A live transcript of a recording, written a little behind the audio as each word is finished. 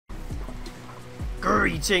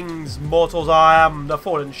Greetings, mortals, I am the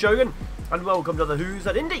Fallen Shogun, and welcome to the Who's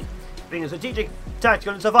That Indie, being a strategic,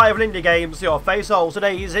 tactical and survival indie games to your face all.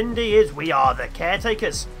 Today's indie is We Are The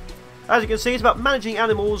Caretakers. As you can see, it's about managing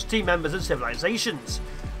animals, team members and civilizations.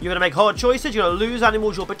 You're going to make hard choices, you're going to lose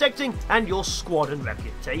animals you're protecting, and your squad and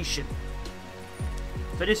reputation.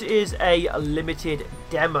 So this is a limited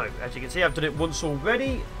demo. As you can see, I've done it once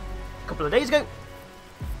already, a couple of days ago.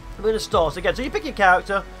 I'm going to start again. So you pick your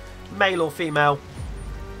character, male or female.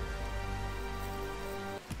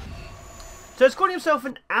 So it's calling himself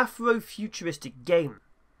an Afrofuturistic game.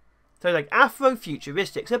 So like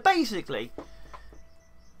Afrofuturistic. So basically,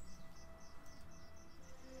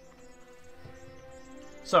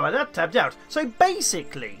 sorry, that tabbed out. So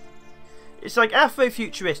basically, it's like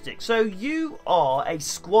Afrofuturistic. So you are a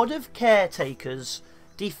squad of caretakers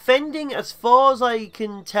defending, as far as I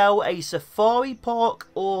can tell, a safari park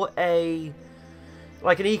or an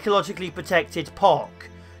ecologically protected park.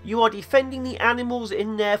 You are defending the animals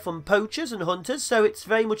in there from poachers and hunters, so it's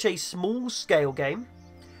very much a small scale game,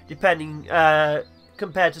 depending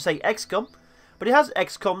compared to say XCOM, but it has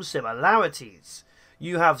XCOM similarities.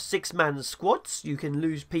 You have 6-man squads, you can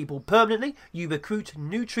lose people permanently, you recruit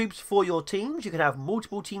new troops for your teams, you can have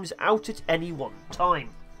multiple teams out at any one time.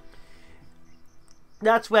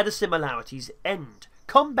 That's where the similarities end.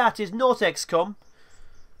 Combat is not XCOM.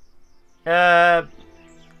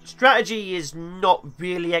 Strategy is not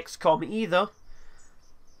really XCOM either,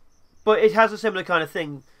 but it has a similar kind of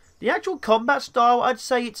thing. The actual combat style, I'd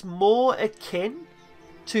say it's more akin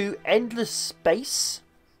to Endless Space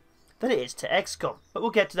than it is to XCOM, but we'll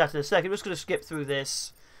get to that in a second. I'm just going to skip through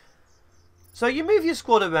this. So you move your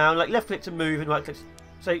squad around, like left click to move and right click.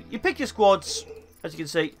 So you pick your squads, as you can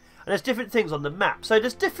see, and there's different things on the map. So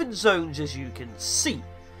there's different zones, as you can see.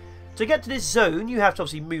 To get to this zone, you have to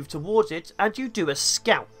obviously move towards it, and you do a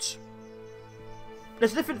scout.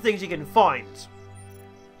 There's different things you can find.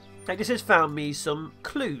 Like this has found me some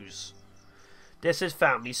clues. This has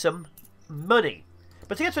found me some money.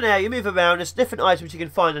 But to get to an area, you move around, there's different items you can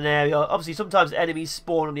find in an area. Obviously, sometimes enemies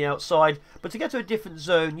spawn on the outside, but to get to a different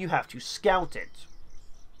zone, you have to scout it.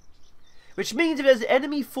 Which means if there's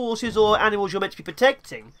enemy forces or animals you're meant to be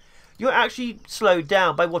protecting, you're actually slowed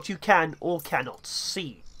down by what you can or cannot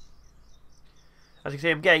see. As you can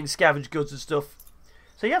see, I'm getting scavenged goods and stuff.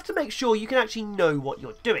 So you have to make sure you can actually know what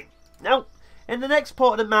you're doing. Now, in the next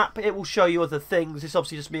part of the map, it will show you other things. It's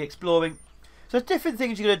obviously just me exploring. So there's different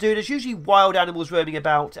things you're going to do. There's usually wild animals roaming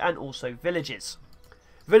about and also villages.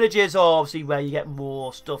 Villages are obviously where you get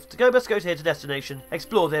more stuff to go. Let's go here to destination,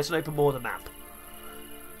 explore this and open more of the map.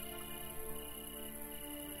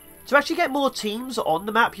 To actually get more teams on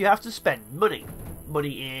the map, you have to spend money.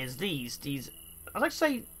 Money is these, I'd like to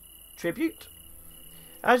say tribute.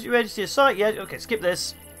 As you're ready to see a site, yeah, okay, skip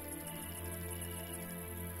this.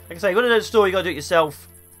 Like I say, you want to know the story, you got to do it yourself.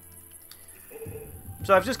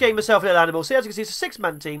 So I've just gained myself a little animal. See, as you can see, it's a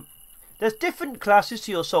 6-man team. There's different classes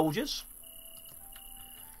to your soldiers.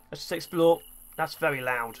 Let's just explore. That's very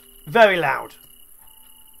loud. Very loud.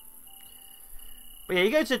 But yeah,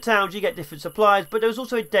 you go to the towns, you get different supplies, but there's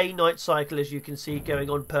also a day-night cycle, as you can see, going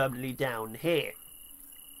on permanently down here.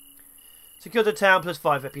 Secure the town plus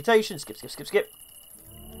 5 reputation. Skip, skip, skip, skip.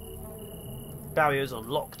 Barriers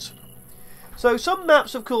unlocked. So some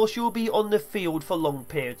maps, of course, you'll be on the field for long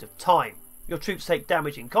periods of time. Your troops take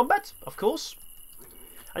damage in combat, of course,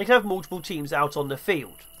 and you can have multiple teams out on the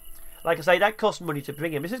field. Like I say, that costs money to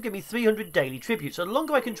bring in. This is going to be 300 daily tribute, so the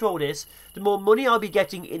longer I control this, the more money I'll be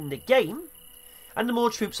getting in the game, and the more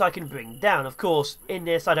troops I can bring down. Of course, in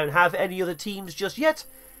this I don't have any other teams just yet,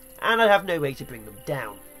 and I have no way to bring them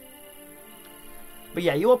down. But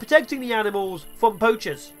yeah, you are protecting the animals from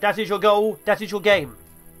poachers. That is your goal, that is your game.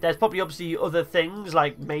 There's probably obviously other things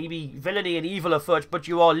like maybe villainy and evil afoot, but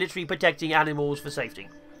you are literally protecting animals for safety.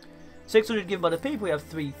 600 given by the people, we have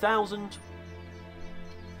 3,000.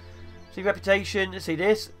 See reputation, let's see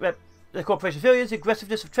this. The cooperation of affiliates,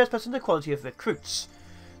 aggressiveness of trespass and the quality of recruits.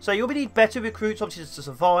 So you'll need better recruits obviously to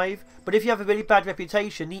survive, but if you have a really bad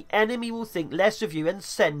reputation, the enemy will think less of you and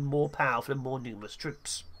send more powerful and more numerous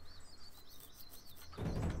troops.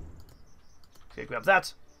 Okay, grab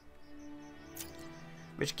that.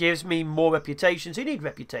 Which gives me more reputation, so you need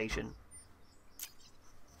reputation.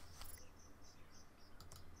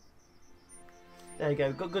 There you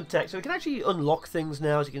go, got good tech. So we can actually unlock things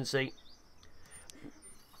now, as you can see.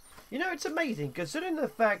 You know, it's amazing, considering the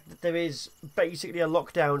fact that there is basically a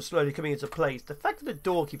lockdown slowly coming into place. The fact that the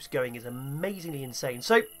door keeps going is amazingly insane.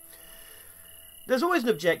 So, there's always an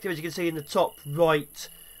objective, as you can see in the top right.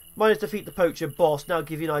 Mine is defeat the poacher boss. Now I'll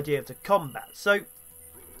give you an idea of the combat. So,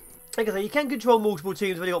 Like I say, you can control multiple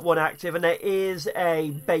teams when you've got one active, and there is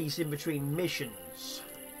a base in between missions.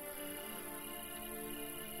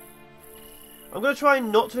 I'm going to try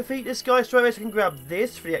not to defeat this guy straight away so I can grab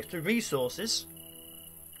this for the extra resources.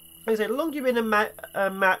 Like I say, the longer you're in a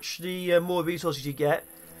match, the more resources you get.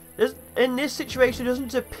 In this situation, there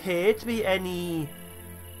doesn't appear to be any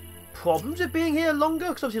problems with being here longer,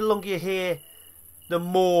 because obviously the longer you're here, the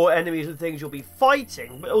more enemies and things you'll be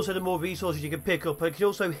fighting, but also the more resources you can pick up. And you can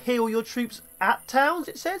also heal your troops at towns,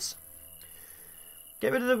 it says.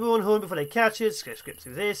 Get rid of the Ruin Horn before they catch us. Let's skip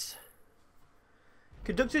through this.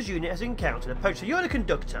 Conductor's unit has encountered a poacher. So you're the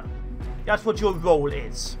conductor. That's what your role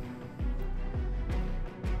is.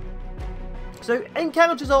 So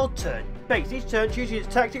encounters are turn-based. Each turn choose its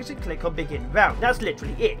tactics and click on begin round. That's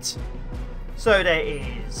literally it. So there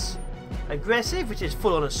is aggressive, which is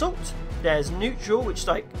full on assault. There's neutral, which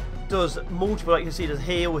does multiple, like you can see, there's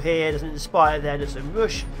heal here, there's an inspire there, there's a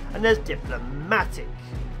rush, and there's diplomatic.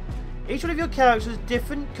 Each one of your characters has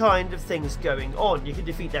different kind of things going on. You can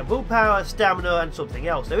defeat their willpower, stamina, and something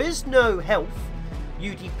else. There is no health.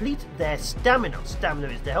 You deplete their stamina.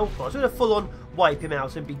 Stamina is the health bar. So we're going to full on wipe him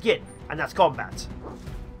out and begin. And that's combat.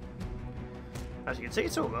 As you can see,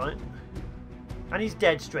 it's alright. And he's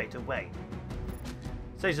dead straight away.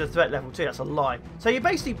 So he's a threat level 2, that's a lie. So you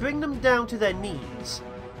basically bring them down to their knees,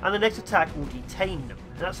 and the next attack will detain them.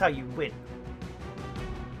 And that's how you win.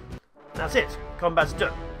 And that's it. Combat's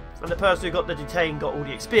done. And the person who got the detain got all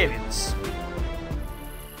the experience.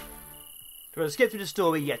 We're going to skip through the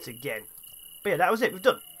story yet again. But yeah, that was it. We've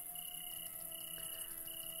done.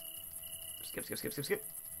 Skip.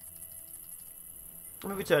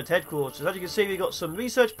 And we return to headquarters. As you can see, we got some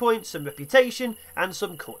research points, some reputation, and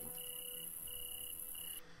some coin.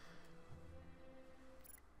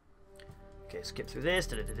 Okay, skip through this.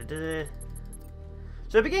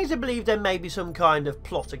 So it begins to believe there may be some kind of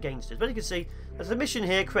plot against us. But you can see, there's a mission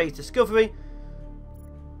here, Craze Discovery,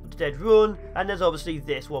 Dead Run, and there's obviously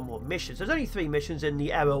this one more mission. So there's only 3 missions in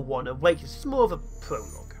the Error 1 Awakens. It's more of a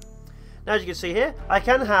prologue. Now as you can see here, I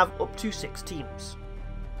can have up to 6 teams.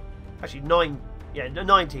 Actually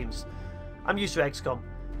 9 teams. I'm used to XCOM.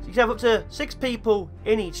 So you can have up to 6 people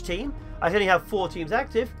in each team. I can only have 4 teams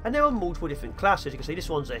active, and there are multiple different classes. You can see this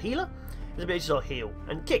one's a healer. His abilities are heal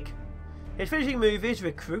and kick. His finishing move is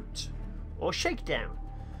recruit or shakedown.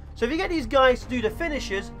 So if you get these guys to do the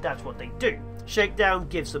finishers, that's what they do. Shakedown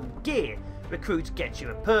gives them gear. Recruit gets you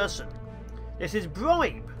a person. This is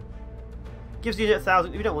bribe. Gives you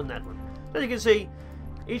 1,000. We don't want that one. As you can see,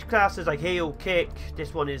 each class is like heal, kick.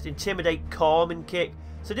 This one is intimidate, calm, and kick.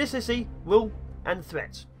 So this is the will and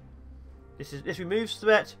threat. This removes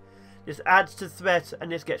threat. This adds to threat, and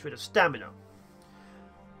this gets rid of stamina.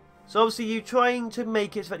 So obviously you're trying to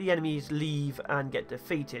make it so that the enemies leave and get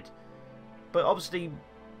defeated. But obviously,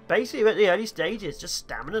 basically at the early stages, just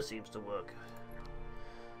stamina seems to work.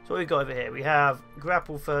 So what we've got over here, we have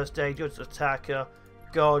grapple first aid, your attacker,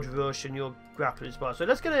 guard rush, and your grapple inspire. So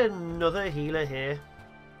let's get another healer here.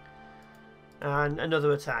 And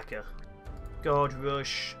another attacker. Guard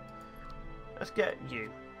rush. Let's get you.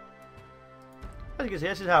 As you can see,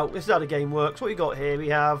 this is how the game works. What we got here, we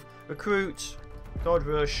have recruit, guard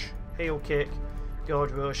rush, heal kick,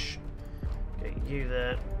 guard rush. Get you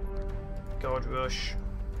there. Guard rush.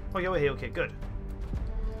 Oh, you're a heal kick, good.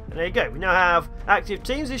 And there you go. We now have active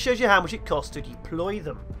teams. This shows you how much it costs to deploy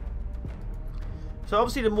them. So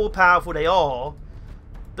obviously the more powerful they are,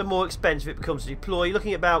 the more expensive it becomes to deploy. You're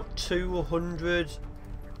looking at about 200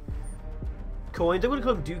 coins. I'm going to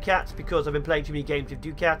call them ducats because I've been playing too many games with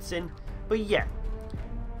ducats in. But yeah.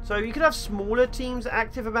 So you can have smaller teams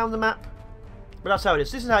active around the map. But that's how it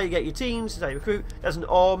is. This is how you get your teams. This is how you recruit. There's an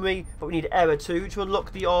army, but we need Error 2 to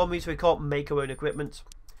unlock the army, so we can't make our own equipment.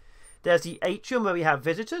 There's the atrium where we have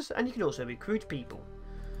visitors, and you can also recruit people.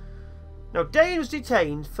 Now, Dayan was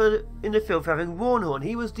detained in the field for having Warnhorn.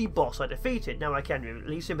 He was the boss I defeated. Now I can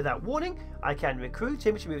release him without warning. I can recruit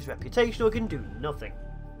him, which removes reputation, or I can do nothing.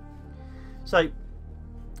 So,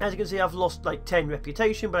 as you can see, I've lost like 10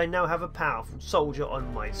 reputation, but I now have a powerful soldier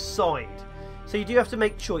on my side. So you do have to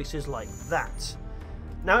make choices like that.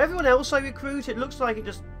 Now everyone else I recruit, it looks like it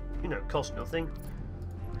just, costs nothing.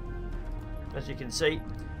 As you can see.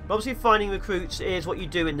 But obviously finding recruits is what you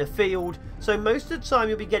do in the field. So most of the time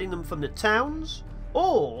you'll be getting them from the towns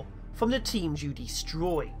or from the teams you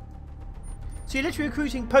destroy. So you're literally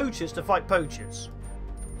recruiting poachers to fight poachers.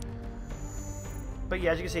 But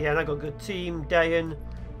yeah, as you can see here, I've got a good team, Dayan.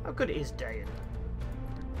 How good is Dayan?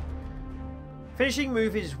 Finishing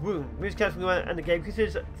move is wound. Moves cancelling and the game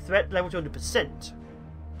considers threat level to 100%.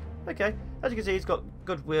 Okay, as you can see, he's got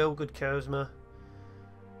good will, good charisma.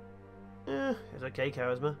 It's okay,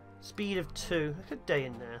 charisma. Speed of 2. Look at day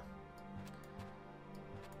in there.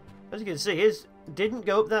 As you can see, his didn't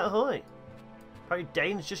go up that high. Apparently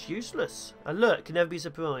Dane's just useless. Alert, can never be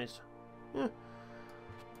surprised.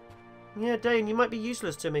 Yeah, Dane, you might be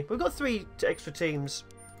useless to me. We've got 3 extra teams.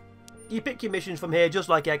 You pick your missions from here, just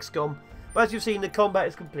like XCOM. But as you've seen, the combat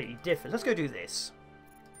is completely different. Let's go do this.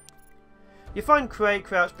 You find Craig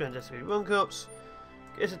crouched behind desperate run cups.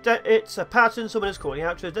 It's a pattern someone is calling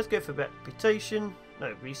out to us. Let's go for reputation.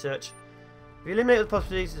 No, research. If you eliminate the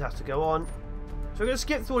possibilities, it has to go on. So we're going to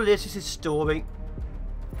skip through all of this. This is story.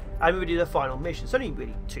 And we're going to do the final mission. It's only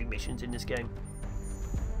really 2 missions in this game.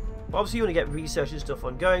 But obviously you want to get research and stuff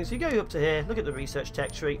ongoing. So you go up to here, look at the research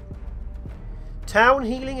tech tree. Town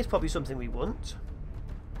healing is probably something we want.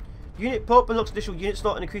 Unit pop unlocks additional unit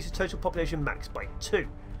slot and increases total population max by 2.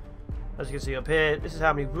 As you can see up here, this is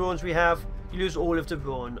how many runs we have. You lose all of the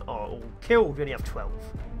run are all killed. We only have 12.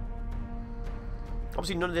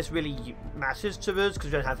 Obviously none of this really matters to us because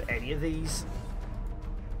we don't have any of these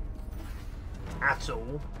at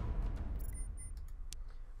all.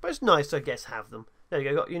 But it's nice to, I guess, have them. There you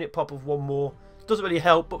go, got unit pop of 1 more. Doesn't really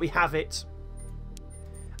help, but we have it.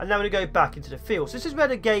 And now we're going to go back into the field. So this is where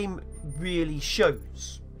the game really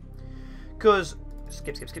shows. Because,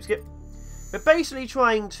 skip. We're basically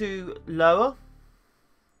trying to lower.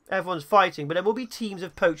 Everyone's fighting, but there will be teams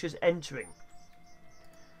of poachers entering.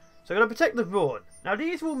 So I'm going to protect the run. Now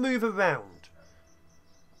these will move around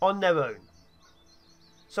on their own.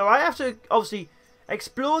 So I have to, obviously,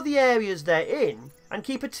 explore the areas they're in and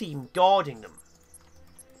keep a team guarding them.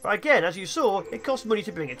 But again, as you saw, it costs money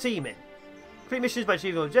to bring a team in. Complete missions by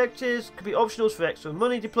achieving objectives, complete optionals for extra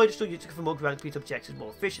money, deploy additional units for more ground, complete objectives more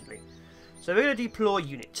efficiently. So we're going to deploy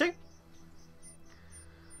Unit 2.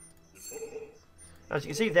 As you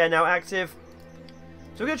can see, they're now active.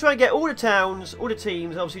 So we're going to try and get all the towns, all the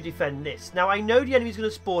teams, and obviously defend this. Now I know the enemy's going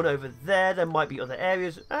to spawn over there, there might be other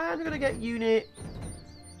areas, and we're going to get Unit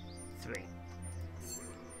 3.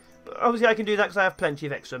 But obviously I can do that because I have plenty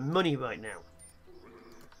of extra money right now.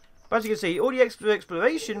 But as you can see, all the extra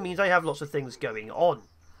exploration means I have lots of things going on.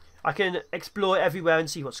 I can explore everywhere and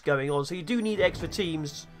see what's going on. So you do need extra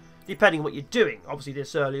teams depending on what you're doing. Obviously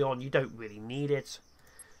this early on you don't really need it.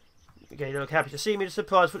 Okay, they look happy to see me. The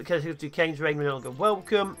surprise for the caretakers to Kane's reign no longer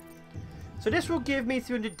welcome. So this will give me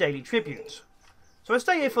 300 daily tribute. So I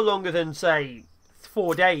stay here for longer than, say,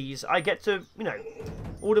 4 days. I get to, you know,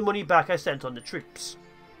 all the money back I sent on the troops.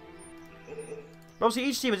 Obviously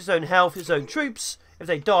each team has its own health, its own troops. If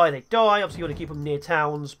they die, they die. Obviously, you want to keep them near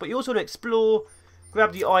towns. But you also want to explore,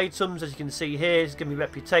 grab the items, as you can see here. It's going to be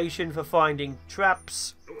reputation for finding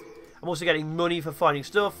traps. I'm also getting money for finding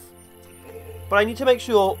stuff. But I need to make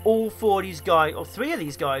sure all 4 of these guys, or 3 of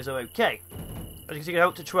these guys, are okay. As you can see, you can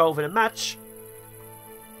help to 12 in a match.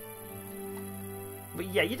 But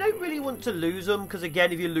yeah, you don't really want to lose them, because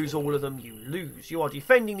again, if you lose all of them, you lose. You are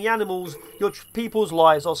defending the animals. Your people's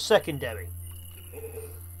lives are secondary.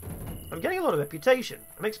 I'm getting a lot of reputation.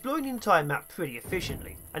 I'm exploring the entire map pretty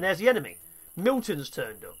efficiently. And there's the enemy. Milton's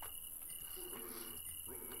turned up.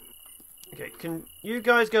 Okay, can you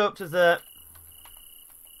guys go up to there?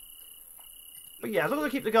 But yeah, as long as I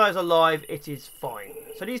keep the guys alive, it is fine.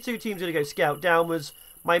 So these 2 teams are going to go scout downwards.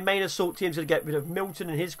 My main assault team's going to get rid of Milton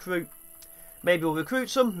and his crew. Maybe we'll recruit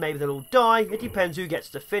some, maybe they'll all die. It depends who gets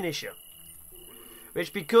the finisher.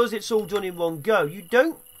 Which, because it's all done in one go, you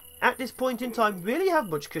don't, at this point in time, really have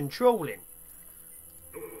much control in.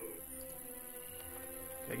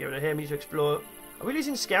 Okay, get rid of him, we need to explore. Are we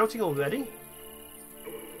losing scouting already?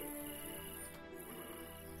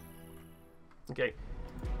 Okay.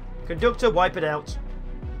 Conductor, wipe it out.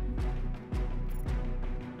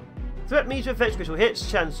 Threat meter affects critical hits,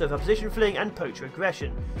 chance of opposition fleeing, and poacher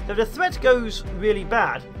aggression. So if the threat goes really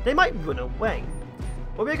bad, they might run away.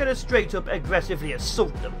 Or we're going to straight up aggressively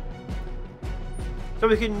assault them. So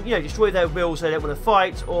we can, you know, destroy their will so they don't want to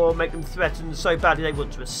fight, or make them threaten so badly they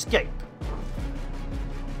want to escape.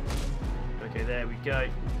 Okay, there we go.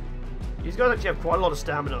 These guys actually have quite a lot of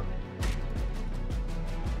stamina.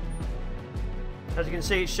 As you can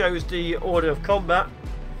see, it shows the order of combat.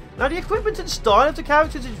 Now, the equipment and style of the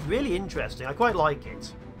characters is really interesting. I quite like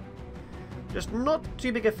it. Just not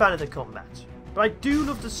too big a fan of the combat. But I do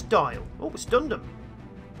love the style. Oh, we stunned them.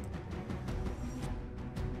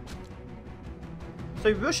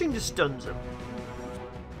 So rushing just stuns them.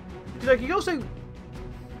 Like, you also...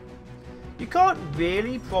 You can't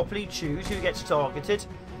really properly choose who gets targeted.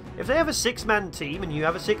 If they have a 6-man team and you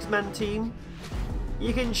have a 6-man team,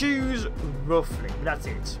 you can choose roughly. That's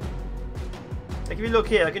it. Like if you look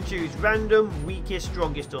here, I can choose random, weakest,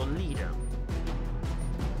 strongest, or leader.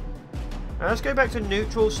 Now let's go back to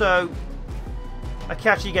neutral. So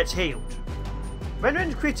Akachi gets healed.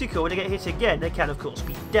 Rendering critical, when they get hit again, they can of course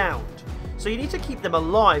be downed. So you need to keep them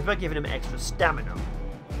alive by giving them extra stamina,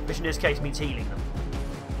 which in this case means healing them.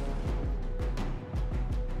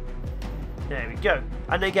 There we go.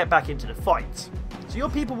 And they get back into the fight. So your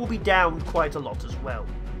people will be downed quite a lot as well.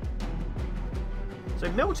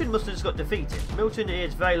 So Milton must have just got defeated. Milton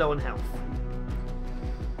is very low on health.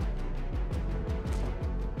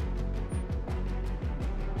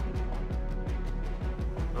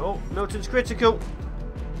 Oh, Milton's critical.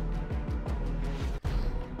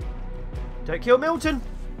 Don't kill Milton.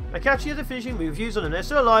 Akachi has a finishing move used on them. They're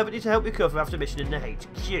still alive but need to help recover after mission in the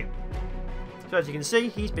HQ. So as you can see,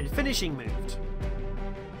 he's been finishing moved.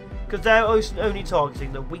 Because they're only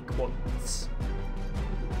targeting the weak ones.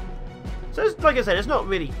 So like I said, there's not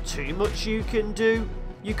really too much you can do.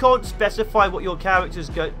 You can't specify what your characters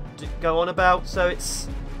go on about, so it's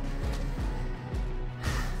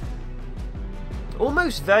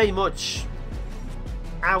almost very much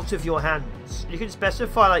out of your hands. You can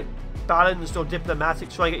specify like balanced or diplomatic,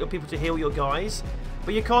 try and get your people to heal your guys,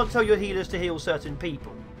 but you can't tell your healers to heal certain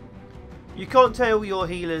people. You can't tell your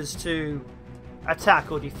healers to attack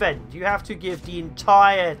or defend. You have to give the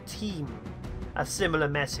entire team a similar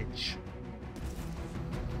message.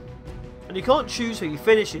 And you can't choose who you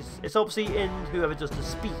finishes. It's obviously in whoever does the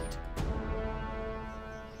speed.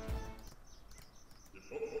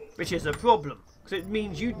 Which is a problem, because it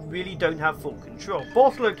means you really don't have full control.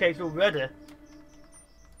 Boss located already.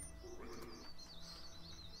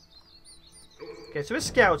 Okay, so we're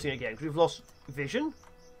scouting again, because we've lost vision.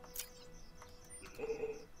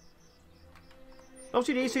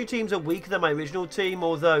 Obviously these two teams are weaker than my original team,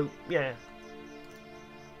 although, yeah.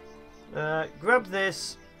 Grab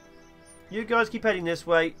this. You guys keep heading this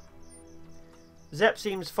way. Zep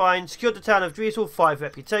seems fine. Secured the town of Driesel, 5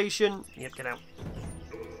 reputation. Yep, get out.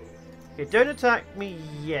 Okay, don't attack me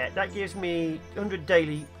yet. That gives me 100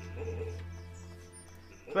 daily.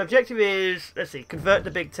 So my objective is, let's see, convert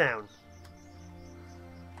the big town.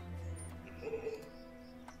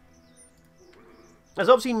 There's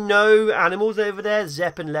obviously no animals over there.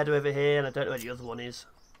 Zep and Led are over here, and I don't know where the other one is.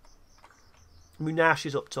 Munash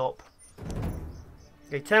is up top.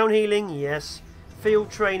 Okay, town healing, yes. Field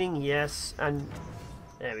training, yes. And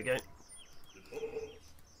there we go.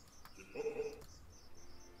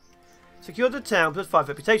 Secure the town plus 5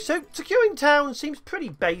 reputation. So securing town seems pretty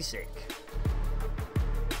basic.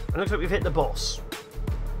 And looks like we've hit the boss.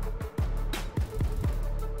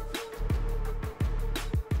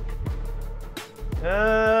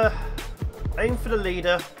 Aim for the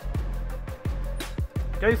leader.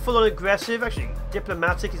 Go full on aggressive. Actually,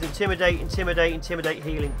 diplomatic is intimidate, intimidate, intimidate,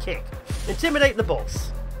 heal, and kick. Intimidate the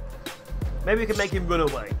boss. Maybe we can make him run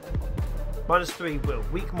away. -3 will.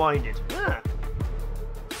 Weak-minded. Ah.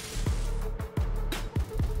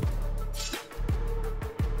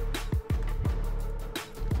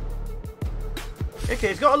 Okay,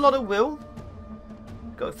 he's got a lot of will.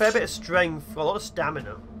 Got a fair bit of strength. Got a lot of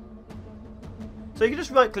stamina. So you can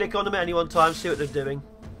just right-click on them at any one time, see what they're doing.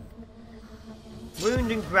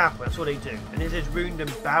 Wound and grapple, that's what they do. And this is wound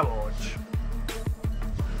and barrage.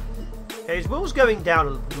 Okay, his will's going down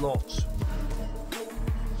a lot.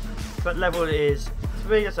 But level it is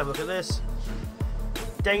 3. Let's have a look at this.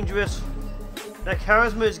 Dangerous. Their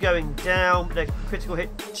charisma is going down, but their critical hit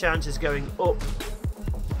chance is going up.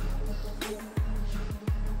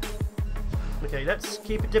 Okay, let's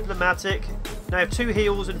keep it diplomatic. Now I have 2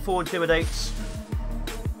 heals and 4 intimidates.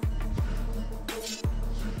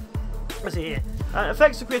 Let's see here.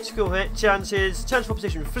 Affects the critical hit chances, chance for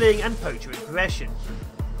opposition fleeing, and poacher aggression.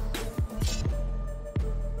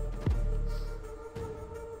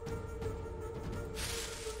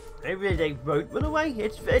 Maybe they won't run away?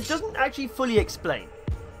 It doesn't actually fully explain.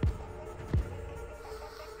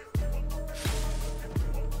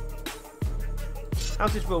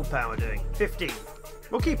 How's his willpower doing? 15.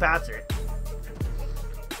 We'll keep at it.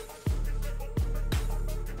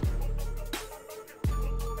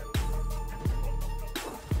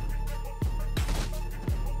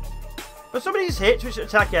 But some of these hits, which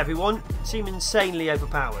attack everyone, seem insanely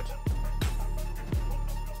overpowered.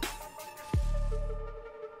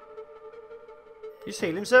 Did he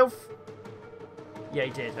heal himself? Yeah,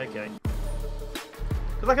 he did, okay.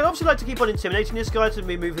 Because I can obviously like to keep on intimidating this guy to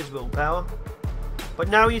remove his willpower. But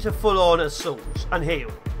now we need to full on assault and heal.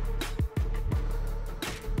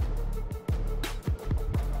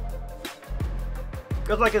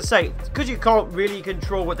 Because like I say, because you can't really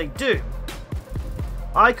control what they do,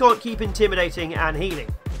 I can't keep intimidating and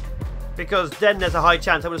healing, because then there's a high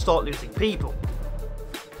chance I'm going to start losing people.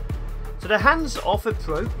 So the hands-off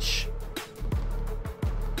approach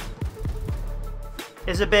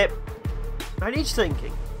is a bit... it needs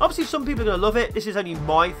thinking. Obviously some people are going to love it. This is only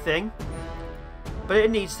my thing. But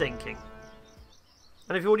it needs thinking.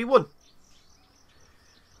 And if you already won.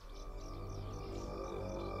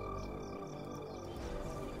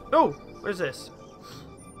 Oh, what is this?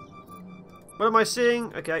 What am I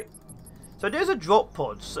seeing? Okay. So there's a drop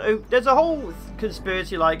pod. So there's a whole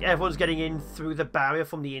conspiracy like everyone's getting in through the barrier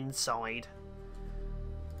from the inside.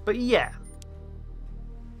 But yeah.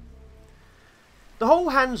 The whole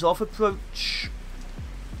hands-off approach,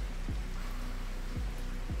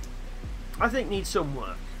 I think, needs some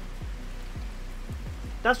work.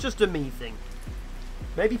 That's just a me thing.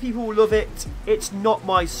 Maybe people will love it. It's not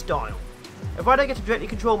my style. If I don't get to directly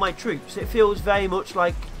control my troops, it feels very much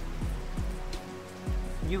like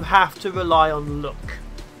you have to rely on luck.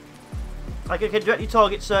 Like I can directly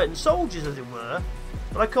target certain soldiers, as it were,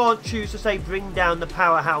 but I can't choose to, say, bring down the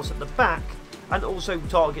powerhouse at the back and also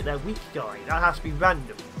target their weak guy. That has to be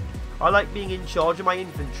random. I like being in charge of my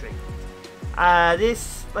infantry.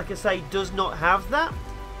 This, like I say, does not have that.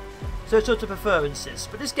 So it's sort of preferences.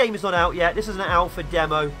 But this game is not out yet. This is an alpha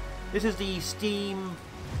demo. This is the Steam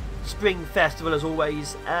Spring Festival, as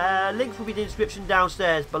always. Links will be in the description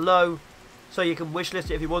downstairs below, so you can wishlist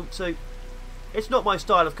it if you want to. It's not my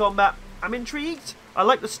style of combat. I'm intrigued. I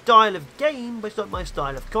like the style of game, but it's not my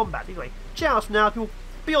style of combat. Anyway, ciao for now, people.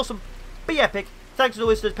 Be awesome. Be epic. Thanks as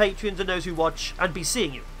always to the patrons and those who watch, and be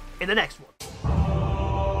seeing you in the next one.